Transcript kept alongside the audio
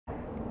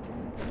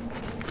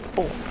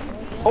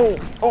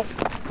Oh.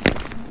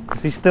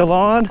 Is he still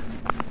on?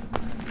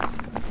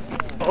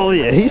 Oh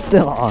yeah, he's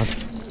still on.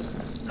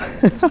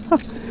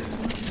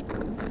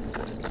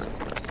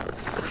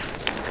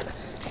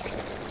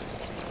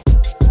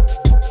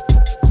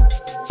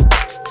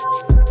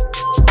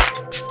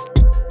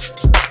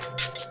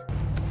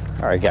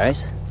 Alright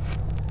guys,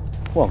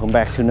 welcome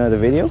back to another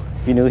video.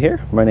 If you're new here,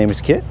 my name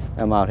is Kit.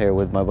 I'm out here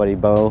with my buddy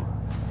Bo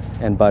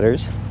and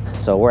Butters.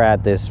 So we're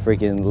at this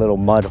freaking little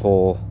mud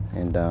hole,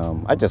 and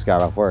I just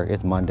got off work.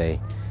 It's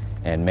Monday,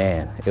 and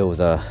man, it was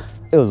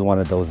one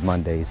of those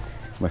Mondays.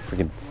 My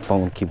freaking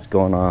phone keeps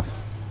going off.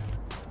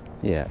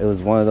 Yeah, it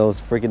was one of those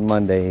freaking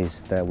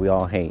Mondays that we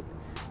all hate.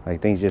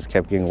 Like, things just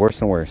kept getting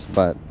worse and worse.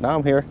 But now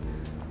I'm here.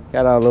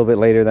 Got out a little bit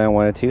later than I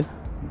wanted to,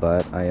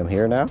 but I am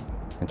here now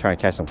and trying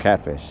to catch some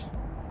catfish.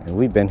 And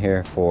we've been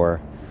here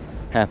for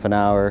half an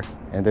hour,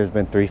 and there's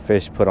been 3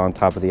 fish put on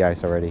top of the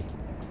ice already.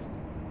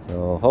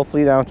 So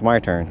hopefully now it's my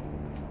turn.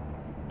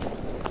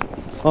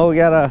 Oh, we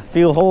got a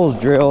few holes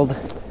drilled.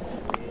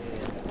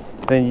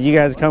 Then you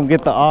guys come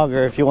get the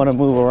auger if you want to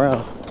move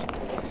around.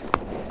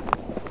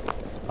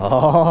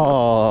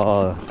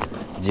 Oh,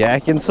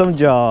 jacking some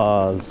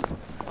jaws.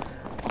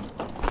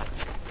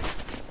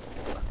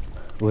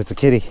 Ooh, it's a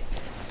kitty.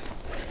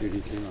 Dude,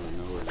 he came out of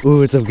nowhere.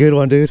 Ooh, it's a good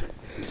one, dude.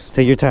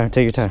 Take your time,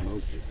 take your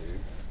time.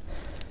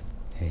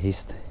 Yeah,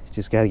 he's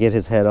just got to get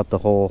his head up the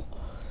hole.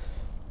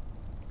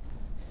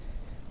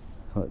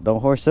 Don't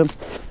horse him.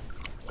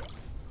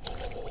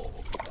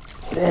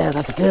 Yeah,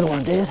 that's a good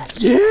one, dude.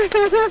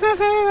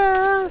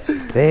 Yeah!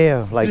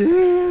 Damn, like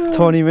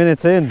 20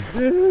 minutes in.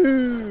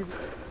 Dude!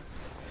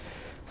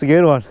 It's a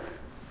good one.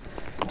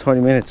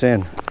 20 minutes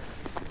in.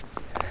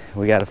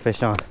 We got a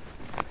fish on.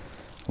 I'm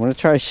gonna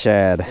try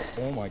shad.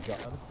 Oh my god.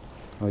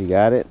 Oh, you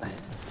got it?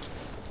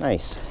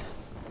 Nice.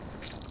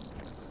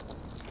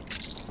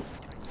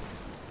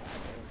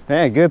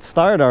 Man, good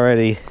start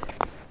already.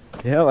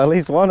 Yeah, at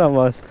least one of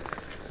us.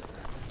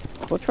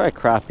 We'll try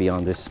crappie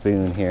on this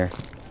spoon here.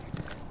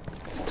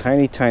 This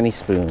tiny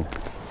spoon.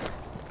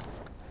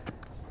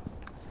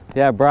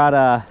 Yeah, I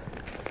brought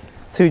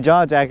 2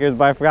 jaw jackers,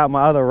 but I forgot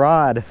my other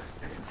rod.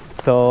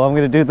 So I'm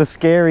gonna do the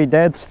scary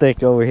dead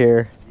stick over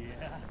here.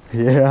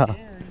 Yeah.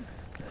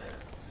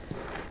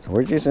 So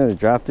we're just gonna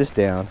drop this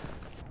down.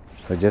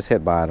 So just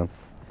hit bottom.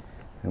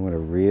 I'm gonna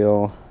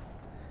reel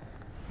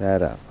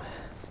that up.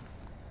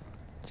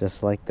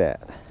 Just like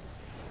that.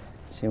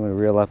 So I'm gonna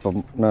reel up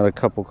another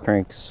couple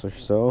cranks or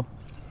so.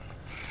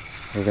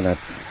 We're gonna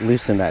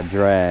loosen that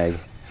drag.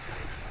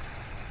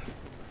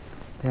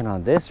 Then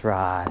on this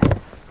rod, I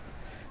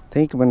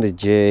think I'm gonna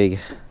jig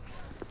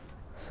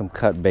some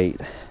cut bait,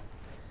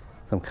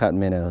 some cut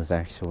minnows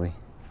actually.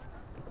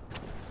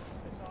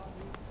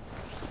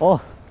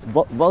 Oh,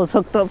 Bo's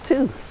hooked up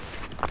too.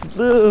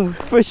 Dude,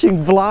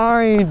 fishing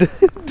blind.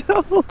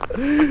 No,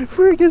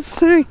 freaking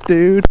sick,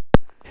 dude.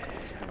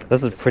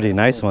 This is a pretty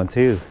nice one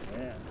too.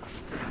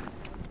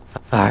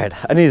 All right,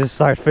 I need to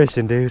start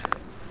fishing, dude.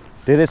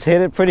 Did it hit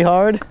it pretty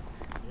hard?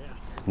 Yeah.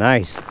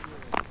 Nice.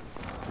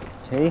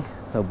 Okay,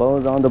 so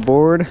Bo's on the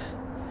board.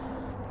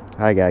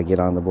 I gotta get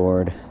on the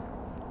board.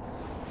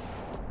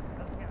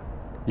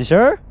 You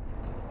sure?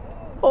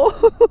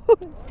 Oh,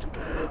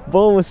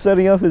 Bo was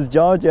setting up his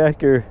jaw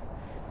jacker.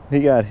 He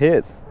got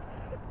hit.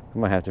 I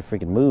might have to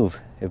freaking move.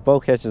 If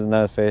Bo catches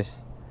another fish,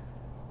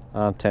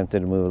 I'm tempted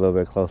to move a little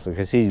bit closer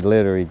because he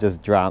literally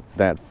just dropped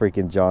that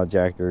freaking jaw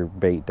jacker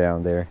bait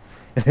down there.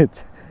 And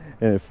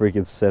it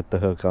freaking set the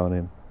hook on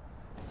him.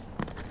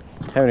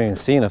 Haven't even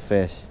seen a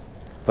fish,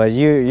 but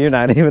you're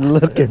not even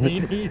looking.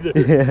 Me neither.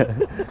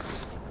 Yeah,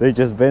 they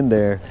just been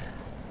there.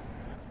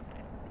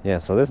 Yeah,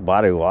 so this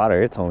body of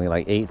water, it's only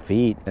like 8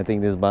 feet. I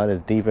think this is about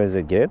as deep as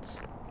it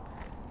gets.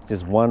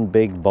 Just one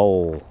big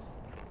bowl.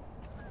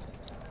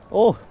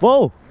 Oh,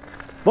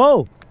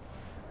 Bo,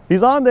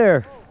 he's on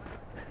there.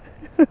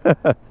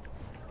 Hey,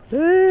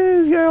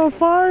 he's got on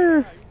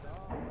fire.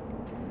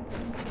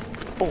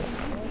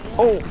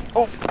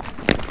 Oh.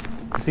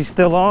 Is he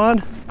still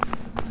on?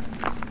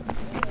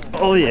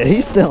 Oh yeah,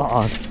 he's still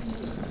on.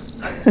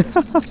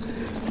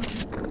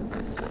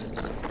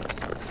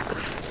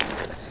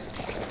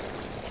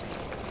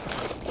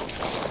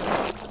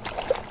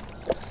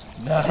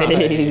 Nice.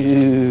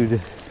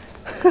 Dude.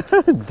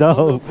 Dope.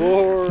 On the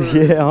board.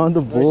 Yeah, on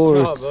the board.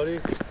 Nice job, buddy.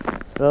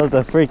 That was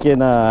the freaking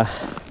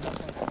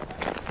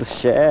the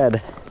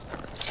shad.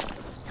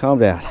 Calm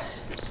down.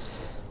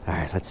 All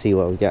right, let's see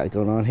what we got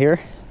going on here.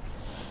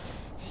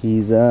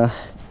 He's not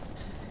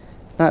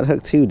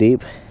hooked too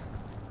deep.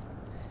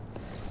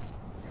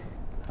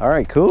 All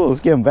right, cool.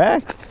 Let's get him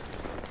back.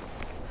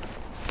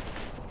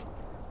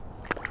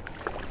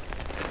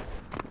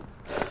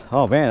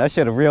 Oh man, I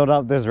should have reeled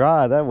up this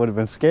rod. That would have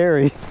been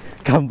scary.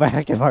 Come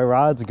back and my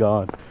rod's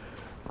gone.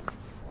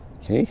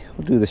 Okay,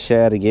 we'll do the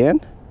shad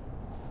again.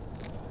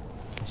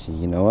 Actually,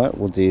 you know what?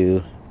 We'll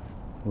do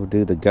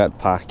the gut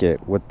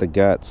pocket with the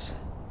guts.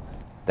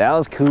 That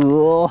was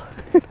cool.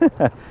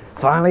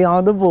 Finally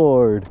on the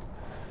board.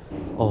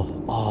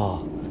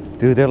 Oh,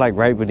 dude, they're like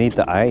right beneath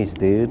the ice,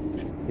 dude.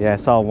 Yeah, I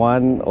saw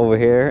one over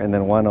here and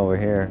then one over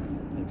here.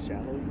 Like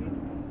shallow, you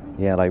mean?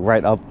 Yeah, like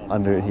right up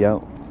under,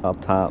 yep,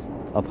 up top,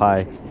 up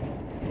high.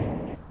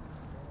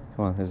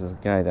 Come on, there's a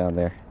guy down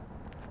there.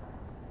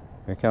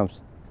 Here he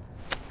comes.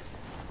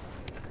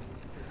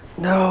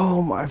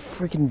 No, my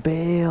freaking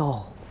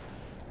bail.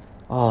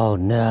 Oh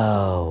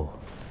no.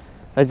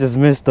 I just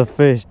missed the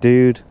fish,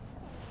 dude.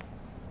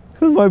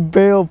 Cause my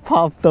bail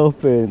popped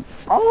open.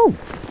 Oh!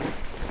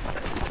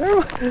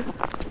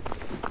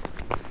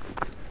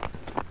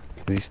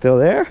 Is he still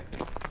there?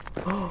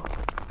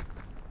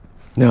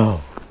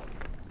 No.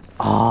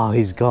 Oh,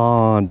 he's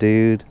gone,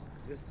 dude.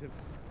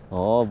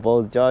 Oh,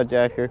 Bo's jaw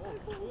jacker.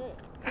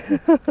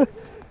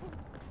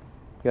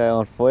 Guy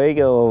on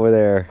fuego over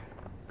there.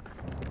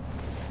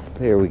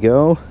 There we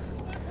go.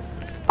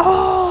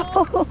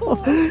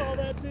 Oh!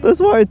 That's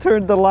why I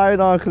turned the light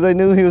on, because I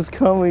knew he was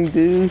coming,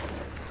 dude.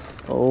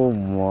 Oh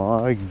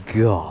my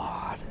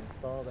god. I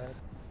saw that.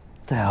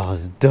 That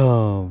was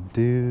dumb,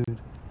 dude.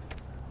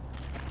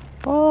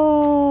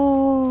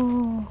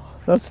 Oh,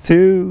 that's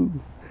two.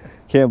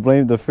 Can't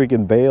blame the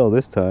freaking bail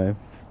this time.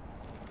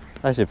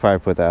 I should probably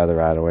put the other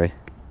rod away.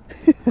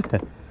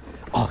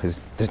 Oh,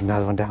 there's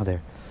another one down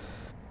there.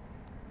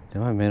 Did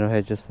my minnow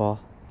head just fall?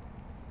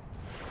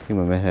 I think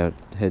my minnow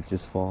head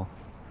just fell.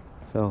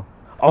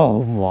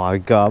 Oh my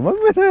god, my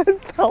minnow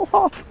head fell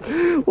off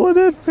while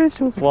that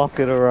fish was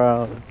walking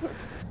around.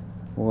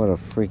 What a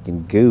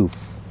freaking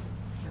goof.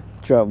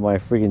 Dropped my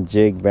freaking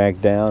jig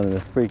back down and the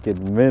freaking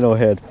minnow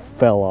head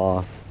fell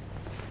off.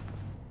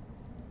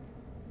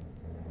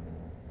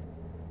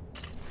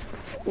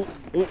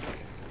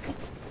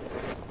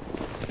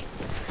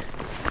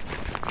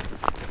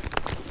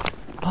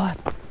 What?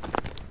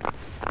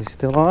 Is he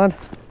still on?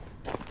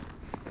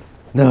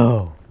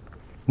 No.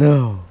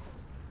 No.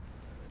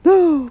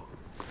 No.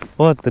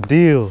 What the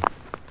deal?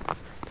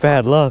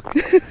 Bad luck.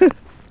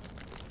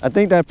 I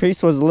think that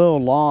piece was a little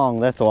long,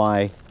 that's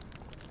why.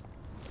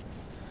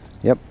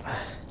 Yep.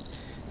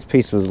 This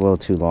piece was a little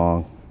too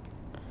long.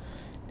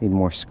 Need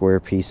more square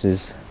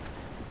pieces.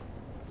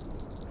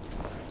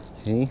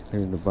 Okay,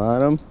 there's the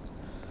bottom.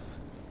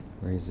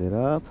 Raise it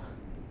up.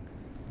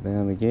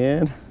 Down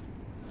again.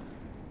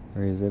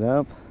 Raise it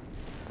up.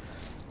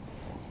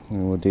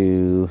 And we'll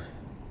do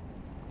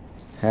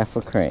half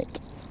a crank.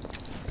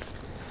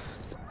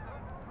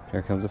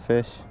 Here comes the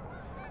fish.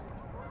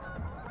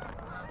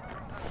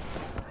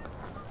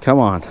 Come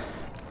on.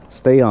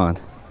 Stay on.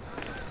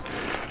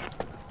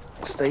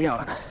 Stay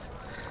on.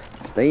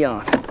 Stay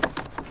on.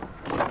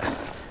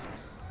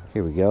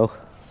 Here we go.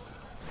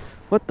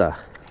 What the?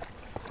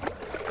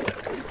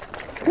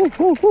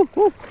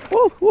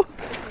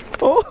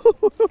 Oh,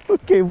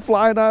 came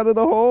flying out of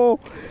the hole.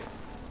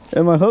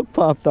 And my hook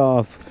popped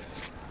off.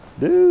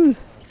 Dude.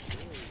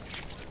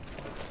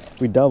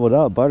 We doubled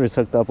up. Butter's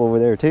hooked up over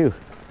there too.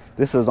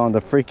 This was on the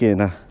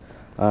freaking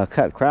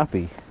cut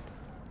crappie.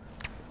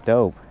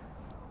 Dope.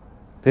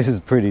 This is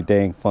pretty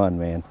dang fun,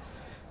 man.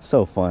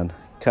 So fun.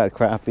 Cut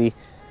crappie.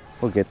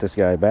 We'll get this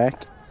guy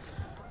back.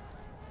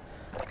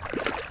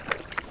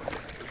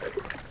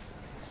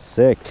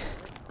 Sick.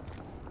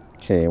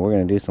 Okay, we're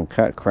gonna do some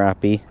cut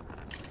crappie.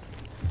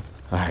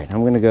 All right,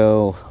 I'm gonna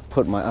go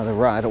put my other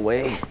rod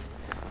away.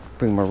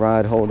 Bring my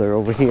rod holder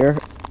over here.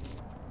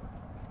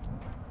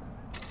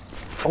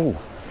 Oh,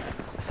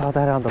 I saw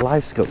that on the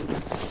live scope.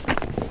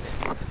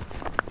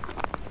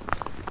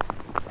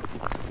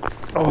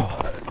 Oh.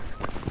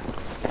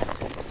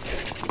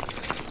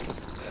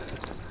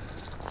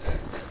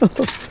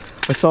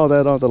 I saw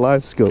that on the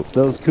live scope.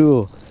 That was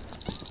cool.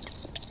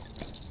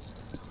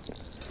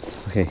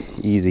 Okay,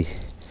 easy.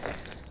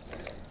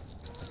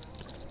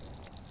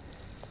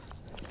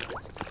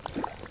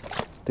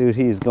 Dude,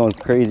 he's going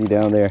crazy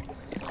down there.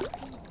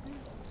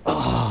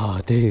 Oh,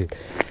 dude.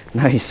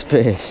 Nice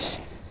fish.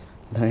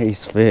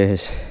 Nice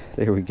fish.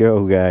 There we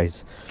go,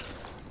 guys.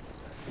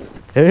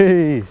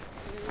 Hey!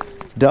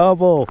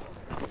 Double!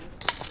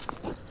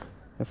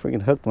 I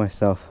freaking hooked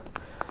myself.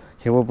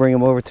 Okay, we'll bring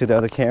him over to the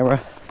other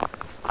camera.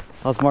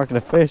 I was marking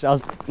a fish. I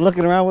was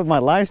looking around with my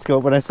live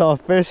scope and I saw a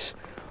fish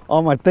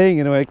on my thing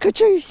and it went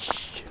ka-ching!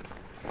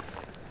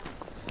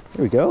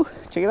 There we go.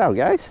 Check it out,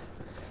 guys.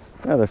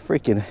 Another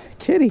freaking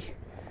kitty.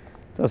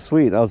 So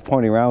sweet. I was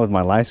pointing around with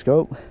my live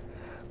scope.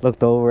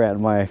 Looked over at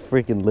my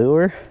freaking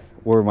lure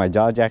where my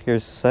jaw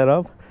jacker's set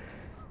up.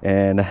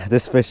 And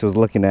this fish was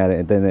looking at it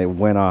and then it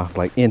went off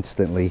like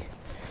instantly.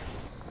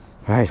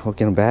 All right, we'll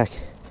get him back.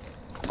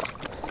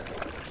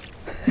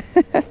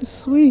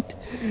 Sweet.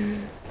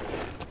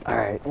 All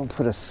right, we'll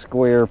put a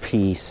square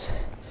piece.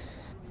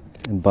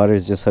 And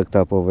Butter's just hooked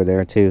up over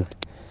there too.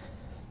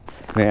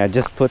 Man, I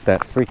just put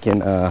that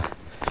freaking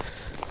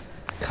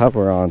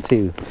cover on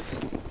too.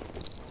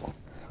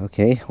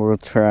 Okay, we'll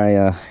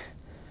try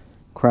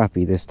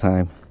crappie this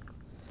time.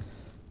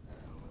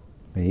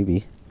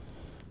 Maybe.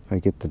 If I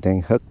get the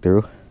dang hook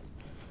through.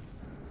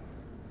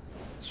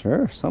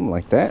 Sure, something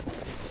like that.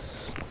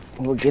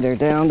 We'll get her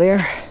down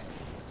there.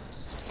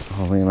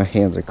 Oh man, my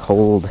hands are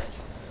cold.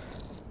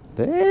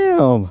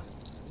 Damn!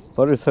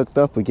 Butter's hooked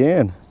up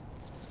again.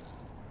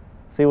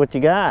 See what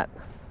you got.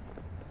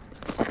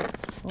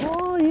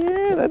 Oh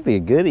yeah, that'd be a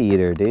good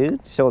eater,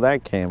 dude. Show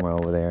that camera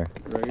over there.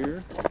 Right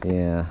here?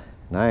 Yeah,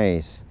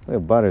 nice. Look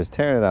at Butters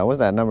tearing it out. What's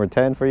that, number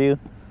 10 for you?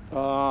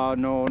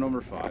 No,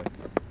 number 5.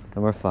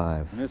 Number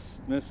 5.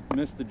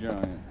 Missed the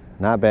giant.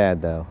 Not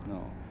bad though.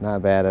 No.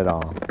 Not bad at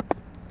all.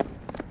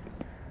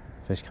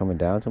 Fish coming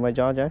down to my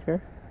jaw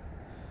jacker.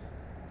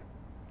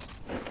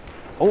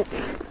 Oh,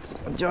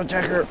 jaw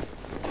jacker.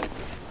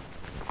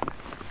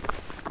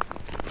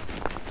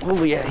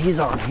 Oh yeah, he's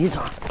on, he's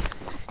on.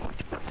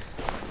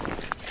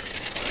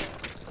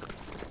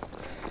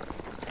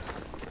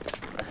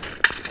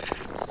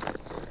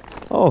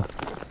 Oh,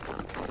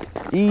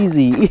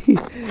 easy,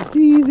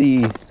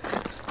 easy.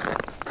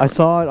 I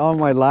saw it on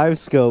my live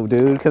scope,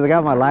 dude, because I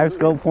got my live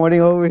scope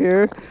pointing over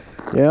here.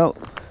 Yep.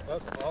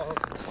 That's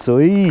awesome.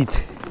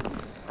 Sweet.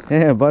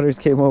 Yeah, Butters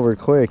came over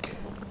quick.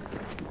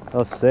 That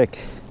was sick.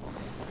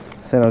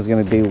 Said I was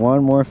gonna do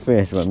one more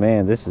fish, but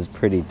man, this is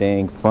pretty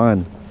dang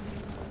fun.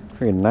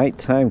 Freaking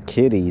nighttime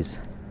kitties.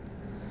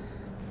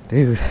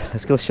 Dude,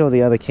 let's go show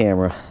the other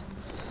camera.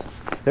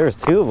 There's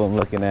 2 of them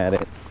looking at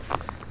it.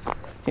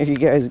 Here you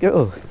guys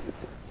go.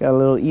 Got a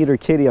little eater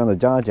kitty on the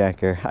jaw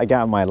jacker. I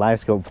got my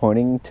live scope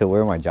pointing to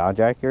where my jaw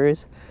jacker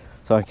is,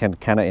 so I can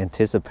kind of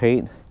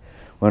anticipate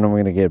when I'm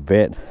gonna get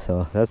bit.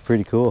 So that's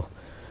pretty cool.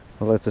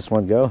 I'll let this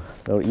one go.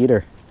 Little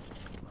eater.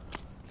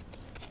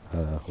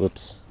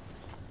 Whoops.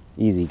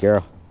 Easy,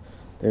 girl.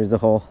 There's the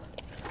hole.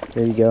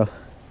 There you go.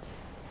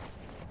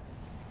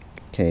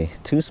 Okay,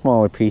 2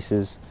 smaller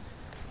pieces.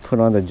 Put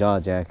on the jaw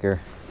jacker.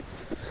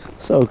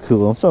 So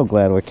cool. I'm so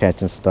glad we're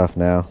catching stuff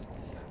now.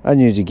 I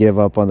usually give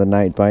up on the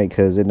night bite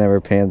because it never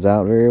pans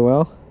out very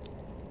well.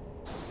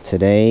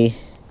 Today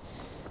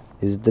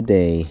is the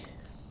day.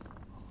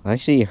 I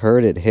actually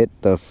heard it hit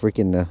the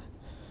freaking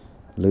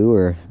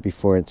lure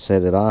before it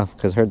set it off,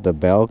 because I heard the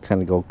bell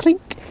kind of go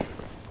clink.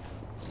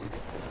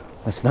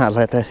 Let's not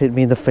let that hit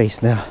me in the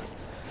face now.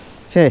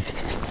 Okay,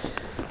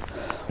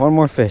 one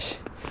more fish,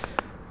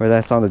 whether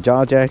that's on the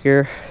jaw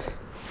jacker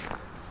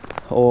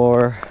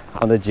or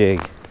on the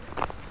jig,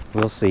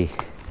 we'll see.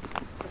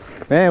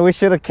 Man, we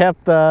should have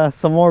kept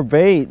some more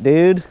bait,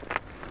 dude.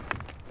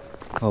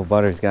 Oh,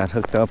 Butters got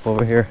hooked up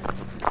over here.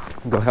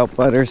 Go help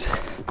Butters.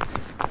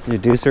 Your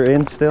deucer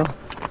in still?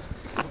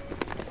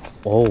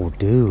 Oh,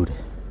 dude.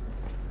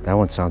 That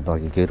one sounds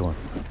like a good one.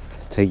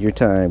 Take your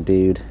time,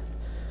 dude.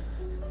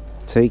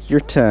 Take your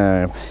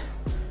time.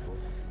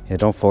 Yeah,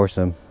 don't force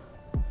him.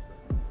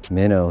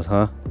 Minnows,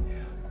 huh?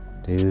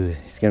 Dude,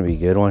 it's gonna be a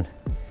good one.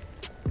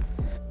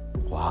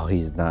 Wow,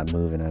 he's not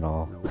moving at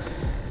all.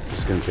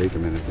 It's gonna take a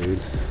minute,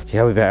 dude.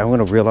 Yeah, I'm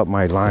gonna reel up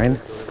my line.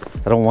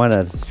 I don't want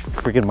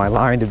my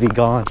line to be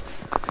gone.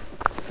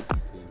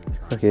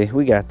 Okay,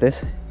 we got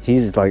this.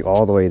 He's like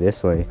all the way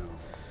this way.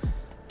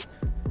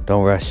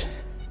 Don't rush.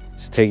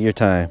 Just take your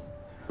time.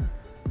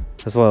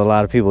 That's what a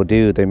lot of people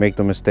do. They make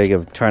the mistake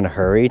of trying to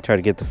hurry, try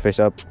to get the fish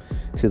up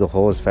to the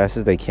hole as fast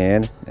as they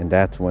can, and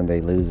that's when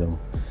they lose them.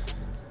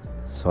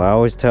 So I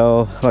always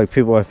tell like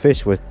people I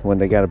fish with when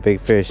they got a big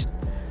fish,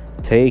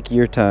 take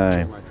your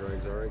time. My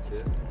drag's alright,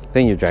 kid. I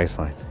think your drag's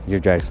fine.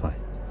 Your drag's fine.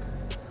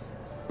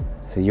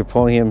 So you're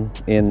pulling him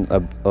in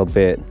a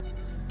bit,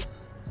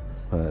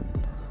 but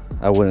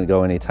I wouldn't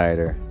go any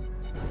tighter.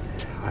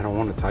 I don't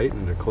want to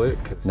tighten the click.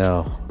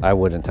 No, I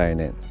wouldn't tighten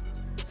it.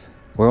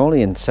 We're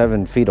only in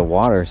 7 feet of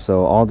water,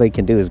 so all they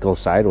can do is go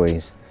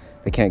sideways.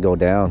 They can't go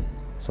down.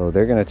 So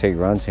they're gonna take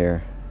runs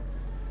here.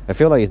 I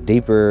feel like it's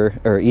deeper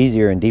or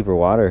easier in deeper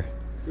water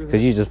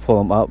because you just pull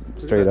them up,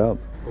 straight up.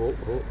 Oh.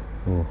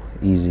 Oh,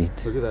 easy.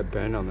 Look at that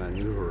bend on that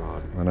new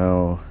rod. I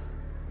know.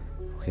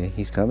 Okay,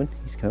 he's coming.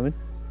 He's coming.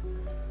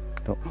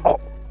 Don't. Oh,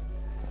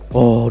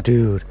 oh,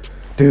 dude,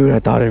 I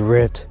thought it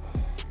ripped.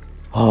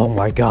 Oh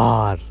my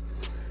God,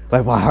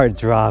 like my heart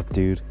dropped,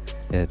 dude.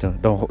 Yeah,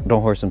 don't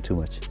horse him too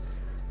much.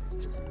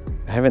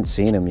 I haven't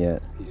seen him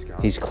yet.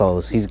 He's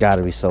close. He's got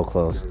to be so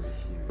close.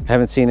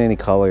 Haven't seen any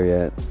color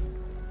yet.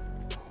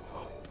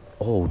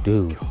 Oh,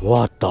 dude,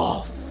 what the?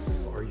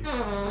 Are you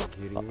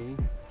kidding me?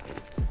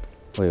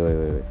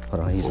 Wait.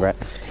 Hold on, he's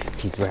wrapped.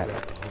 He's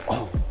wrapped.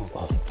 Oh.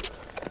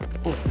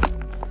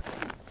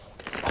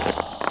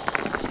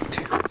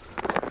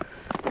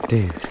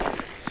 Dude,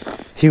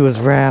 he was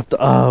wrapped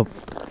up.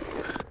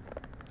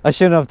 I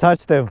shouldn't have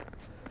touched him.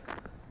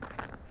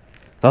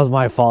 That was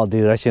my fault,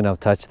 dude. I shouldn't have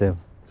touched him.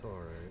 It's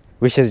alright.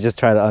 We should have just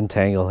tried to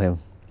untangle him.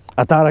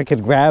 I thought I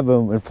could grab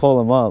him and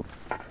pull him up.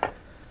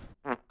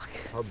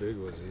 How big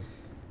was he?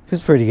 He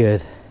was pretty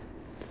good.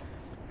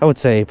 I would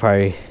say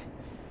probably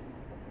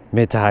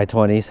mid to high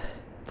 20s,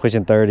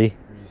 pushing 30. Are you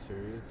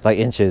serious? Like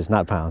inches,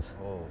 not pounds.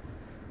 Oh.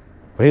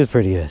 But he was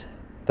pretty good.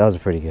 That was a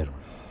pretty good one.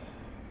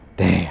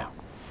 Damn.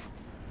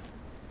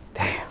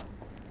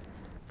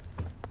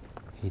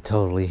 He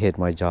totally hit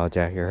my jaw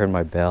jacker. I heard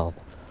my bell.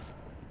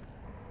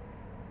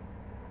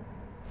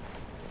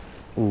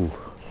 Ooh.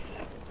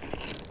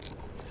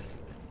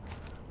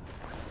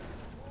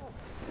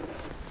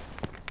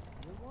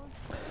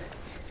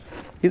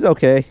 He's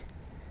okay.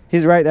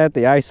 He's right at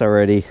the ice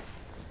already.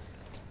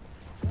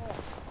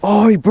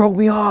 Oh, he broke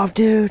me off,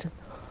 dude.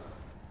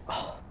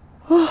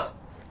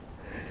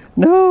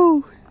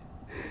 No!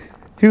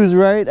 He was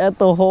right at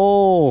the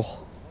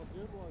hole.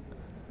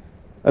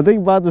 I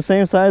think about the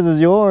same size as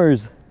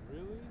yours.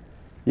 Really?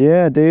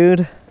 Yeah,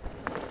 dude.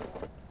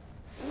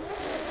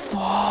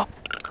 Fuck.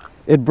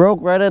 It broke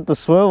right at the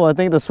swivel. I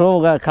think the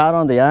swivel got caught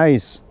on the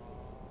ice.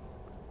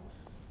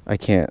 I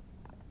can't.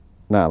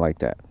 Not like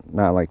that.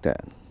 Not like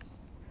that.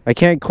 I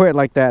can't quit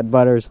like that,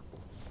 Butters.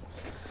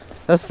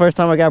 That's the first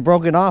time I got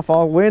broken off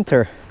all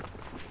winter.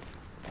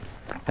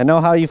 I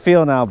know how you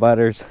feel now,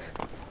 Butters.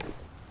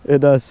 It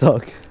does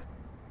suck.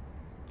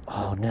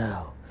 Oh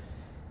no.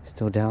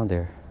 Still down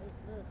there.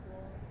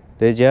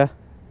 Did ya?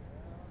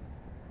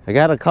 I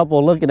got a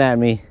couple looking at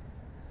me.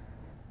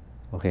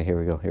 Okay, here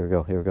we go, here we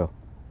go, here we go.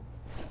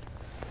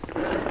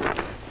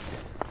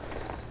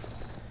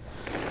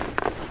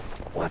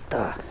 What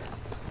the?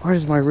 Why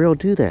does my reel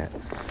do that?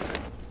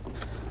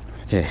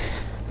 Okay.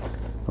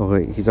 Oh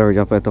wait, he's already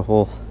up at the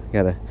hole.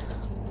 Gotta.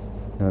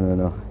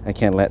 No. I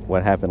can't let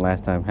what happened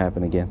last time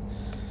happen again.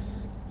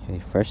 Okay,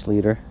 fresh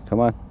leader. Come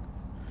on.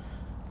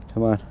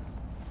 Come on.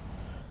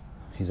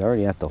 He's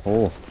already at the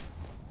hole.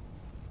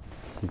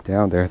 He's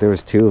down there. There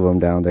was 2 of them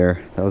down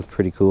there. That was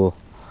pretty cool.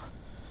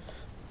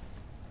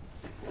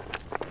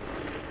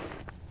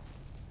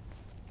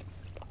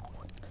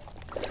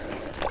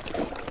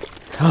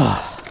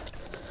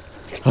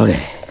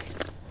 Okay.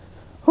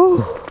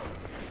 Whew.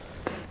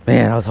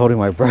 Man, I was holding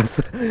my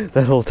breath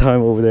that whole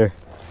time over there.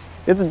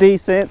 It's a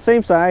decent,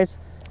 same size.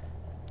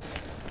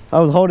 I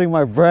was holding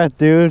my breath,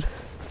 dude.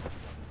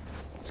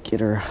 Let's get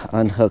her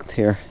unhooked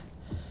here.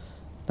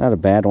 Not a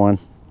bad one.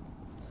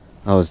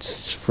 I was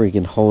just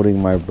freaking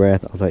holding my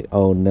breath. I was like,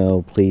 oh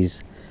no,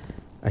 please.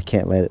 I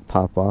can't let it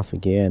pop off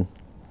again.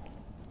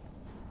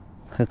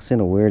 Hook's in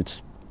a weird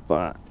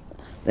spot.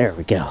 There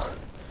we go.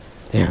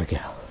 There we go.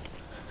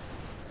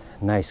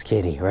 Nice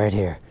kitty right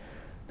here.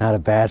 Not a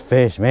bad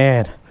fish,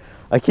 man.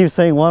 I keep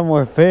saying one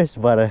more fish,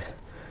 but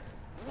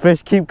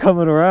fish keep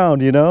coming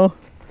around, you know?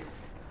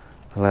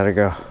 I'll let her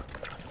go.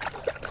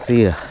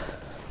 See ya.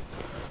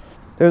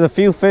 There's a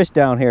few fish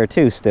down here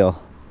too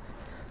still.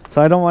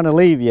 So I don't want to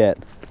leave yet.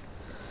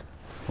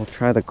 We'll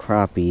try the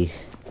crappie.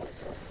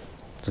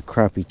 It's a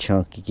crappie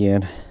chunk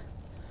again.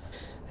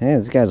 Man,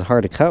 these guys are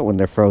hard to cut when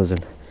they're frozen.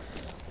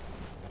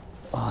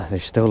 Oh, they're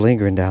still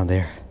lingering down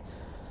there.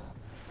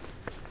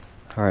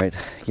 Alright,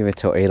 give it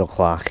till 8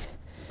 o'clock.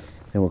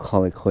 Then we'll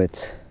call it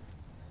quits.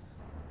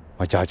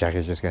 My jaw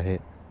jacker just got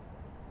hit.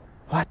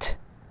 What?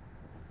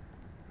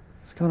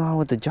 What's going on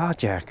with the jaw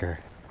jacker?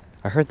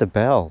 I heard the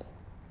bell.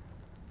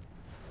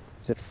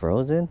 Is it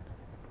frozen?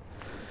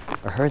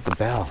 I heard the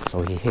bell,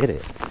 so he hit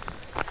it.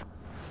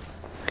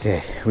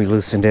 Okay, we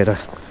loosened it a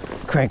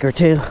crank or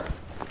 2.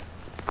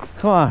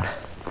 Come on.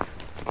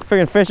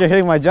 Freaking fish are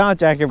hitting my jaw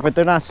jacker, but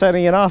they're not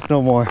setting it off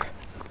no more.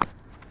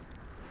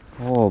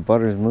 Oh,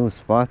 Butters moves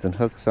spots and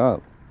hooks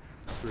up.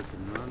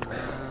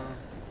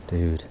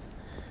 Dude.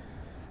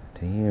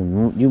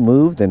 Damn, you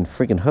moved and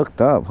freaking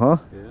hooked up, huh?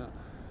 Yeah.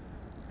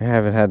 I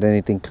haven't had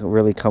anything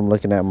really come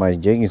looking at my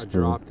jigging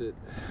spoon. I dropped it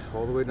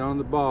all the way down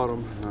to the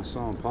bottom, and I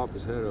saw him pop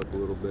his head up a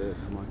little bit.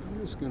 I'm like,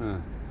 I'm just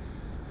gonna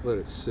let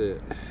it sit.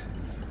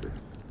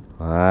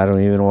 I don't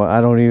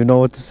even know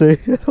what to say.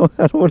 I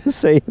don't want to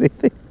say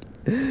anything.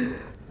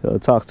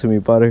 Talk to me,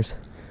 Butters.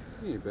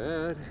 Ain't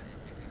bad.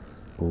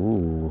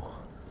 Ooh.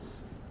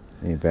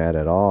 Ain't bad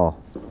at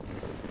all.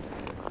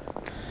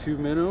 2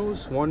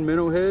 minnows, 1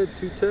 minnow head,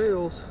 2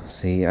 tails.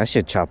 See, I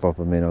should chop up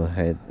a minnow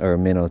head, or a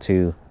minnow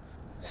too.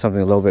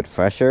 Something a little bit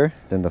fresher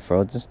than the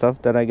frozen stuff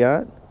that I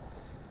got.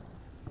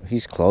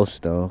 He's close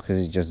though, because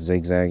he's just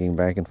zigzagging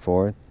back and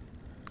forth.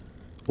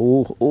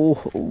 Oh,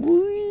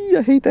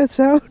 I hate that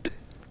sound.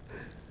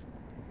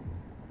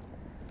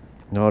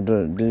 No,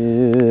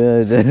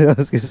 I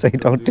was gonna say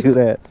don't do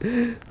that.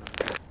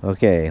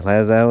 Okay,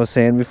 as I was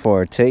saying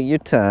before, take your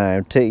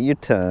time, take your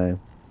time.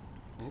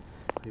 Oh,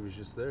 he was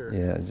just there.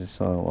 Yeah, I just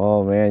saw him.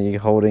 Oh man, you're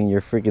holding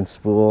your freaking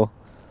spool.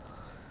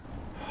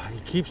 He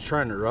keeps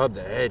trying to rub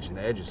the edge, and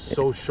the edge is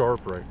so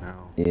sharp right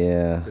now.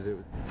 Yeah. Because it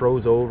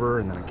froze over,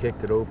 and then I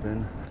kicked it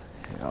open.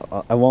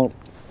 I won't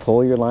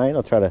pull your line.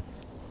 I'll try to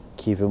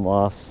keep him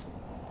off.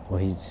 Well,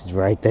 he's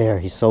right there.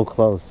 He's so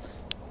close.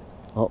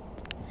 Oh.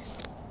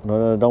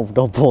 No,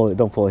 don't pull it.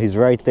 Don't pull it. He's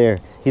right there.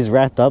 He's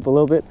wrapped up a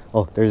little bit.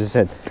 Oh, there's his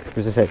head.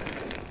 There's his head.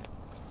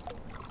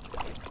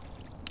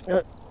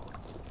 Yep.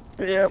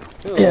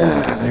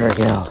 Yeah, there we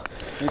go.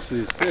 Thanks for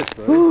the assist,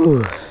 buddy.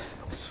 Woo.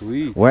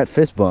 Sweet. Wet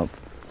fist bump.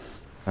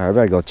 All right, I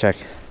better go check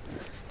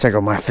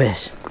on my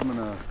fish. I'm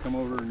gonna come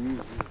over and use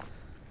it.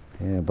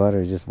 Yeah,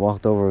 Butter just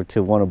walked over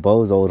to one of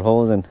Bo's old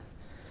holes and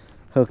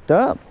hooked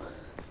up.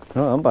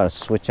 No, I'm about to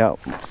switch out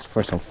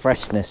for some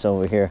freshness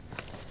over here.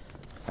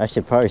 I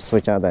should probably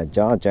switch out that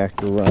jaw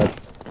jacker rod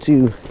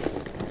too.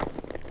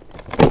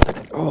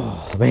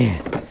 Oh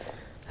man,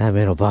 that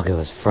middle bucket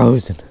was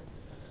frozen.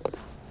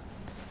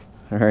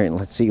 All right,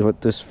 let's see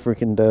what this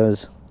freaking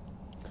does.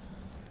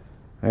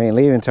 I ain't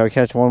leaving until I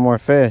catch one more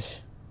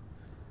fish.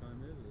 What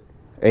time is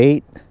it?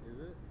 8. Is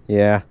it?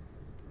 Yeah.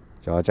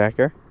 Jaw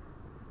jacker.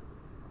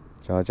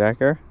 Jaw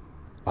jacker.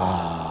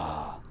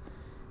 Oh,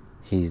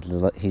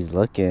 He's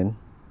looking.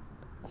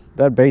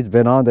 That bait's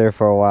been on there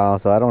for a while,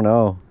 so I don't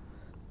know.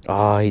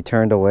 Oh, he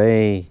turned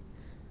away.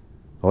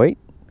 Oh, wait,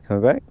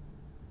 coming back.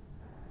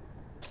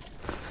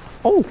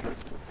 Oh!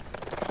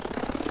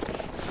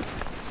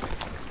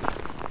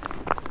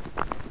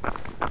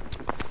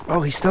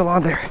 Oh, he's still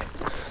on there.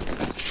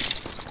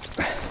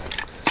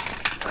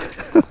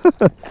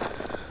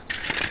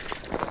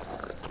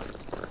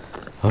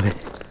 Okay.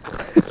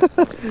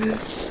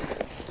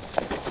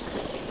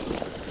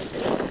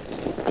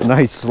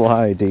 Nice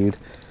slide, dude.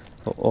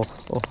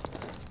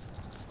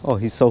 Oh,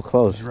 he's so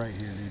close. He's right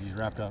here, dude. He's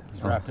wrapped up.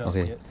 He's wrapped up.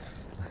 Okay.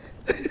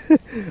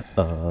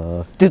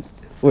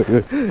 Wait.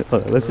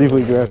 Hold on, let's see if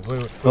we can grab.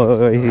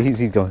 Wait.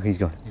 He's going. He's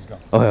gone.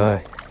 Oh,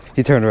 wait.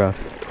 He turned around.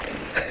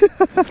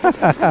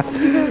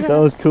 That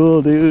was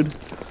cool, dude.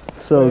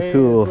 So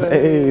cool.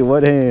 Hey,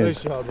 what hands?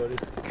 Nice job, buddy.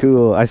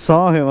 Cool. I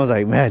saw him. I was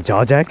like, man,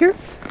 jawjacker?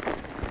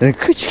 And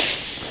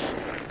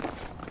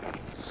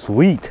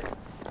sweet.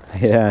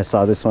 Yeah, I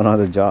saw this one on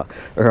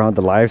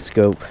the live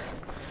scope.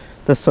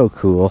 That's so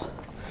cool.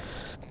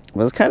 It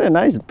was kind of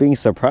nice being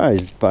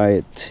surprised by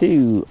it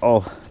too.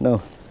 Oh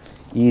no,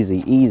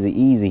 easy.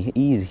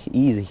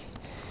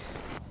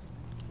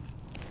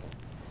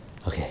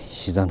 Okay,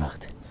 she's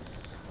unhooked.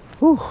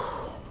 Whew.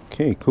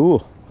 Okay,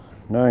 cool.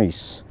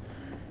 Nice.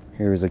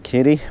 Here's a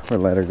kitty. We'll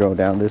let her go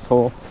down this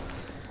hole.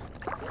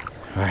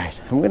 All right,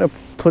 I'm gonna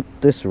put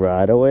this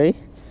rod away.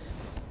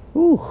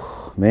 Ooh,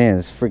 man,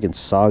 this freaking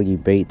soggy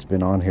bait's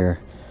been on here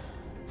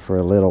for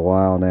a little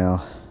while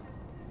now.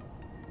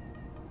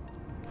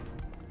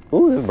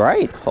 Ooh, it's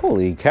bright.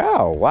 Holy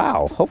cow.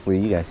 Wow. Hopefully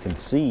you guys can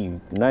see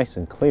nice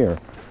and clear.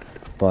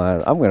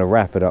 But I'm gonna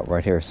wrap it up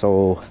right here.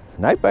 So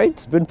night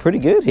bait's been pretty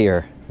good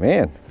here.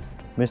 Man,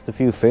 missed a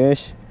few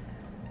fish.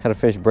 Had a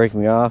fish break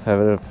me off, had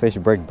a fish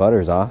break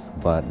Butters off.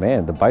 But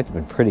man, the bite's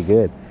been pretty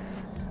good.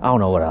 I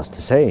don't know what else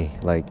to say.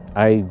 Like,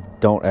 I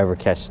don't ever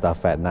catch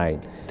stuff at night.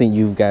 I think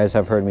you guys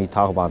have heard me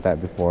talk about that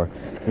before.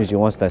 Usually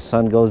once that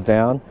sun goes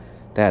down,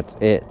 that's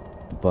it.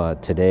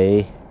 But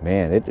today,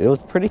 man, it was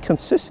pretty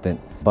consistent.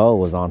 Bo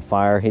was on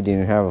fire. He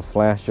didn't have a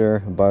flasher.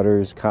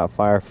 Butters caught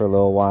fire for a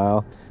little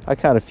while. I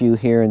caught a few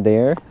here and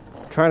there.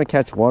 I'm trying to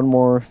catch one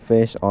more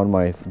fish on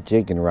my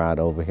jigging rod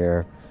over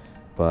here.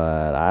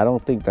 But I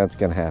don't think that's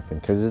gonna happen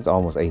because it's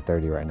almost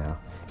 8:30 right now.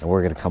 And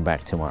we're gonna come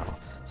back tomorrow.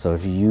 So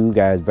if you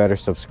guys better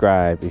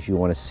subscribe if you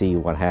want to see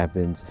what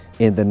happens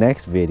in the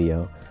next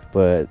video.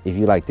 But if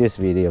you like this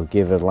video,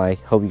 give it a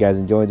like. Hope you guys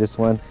enjoyed this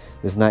one.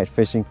 This night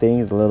fishing thing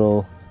is a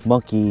little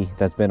monkey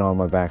that's been on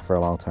my back for a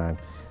long time.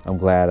 I'm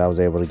glad I was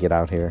able to get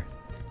out here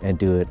and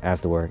do it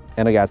after work.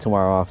 And I got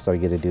tomorrow off, so I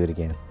get to do it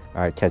again.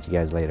 All right, catch you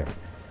guys later.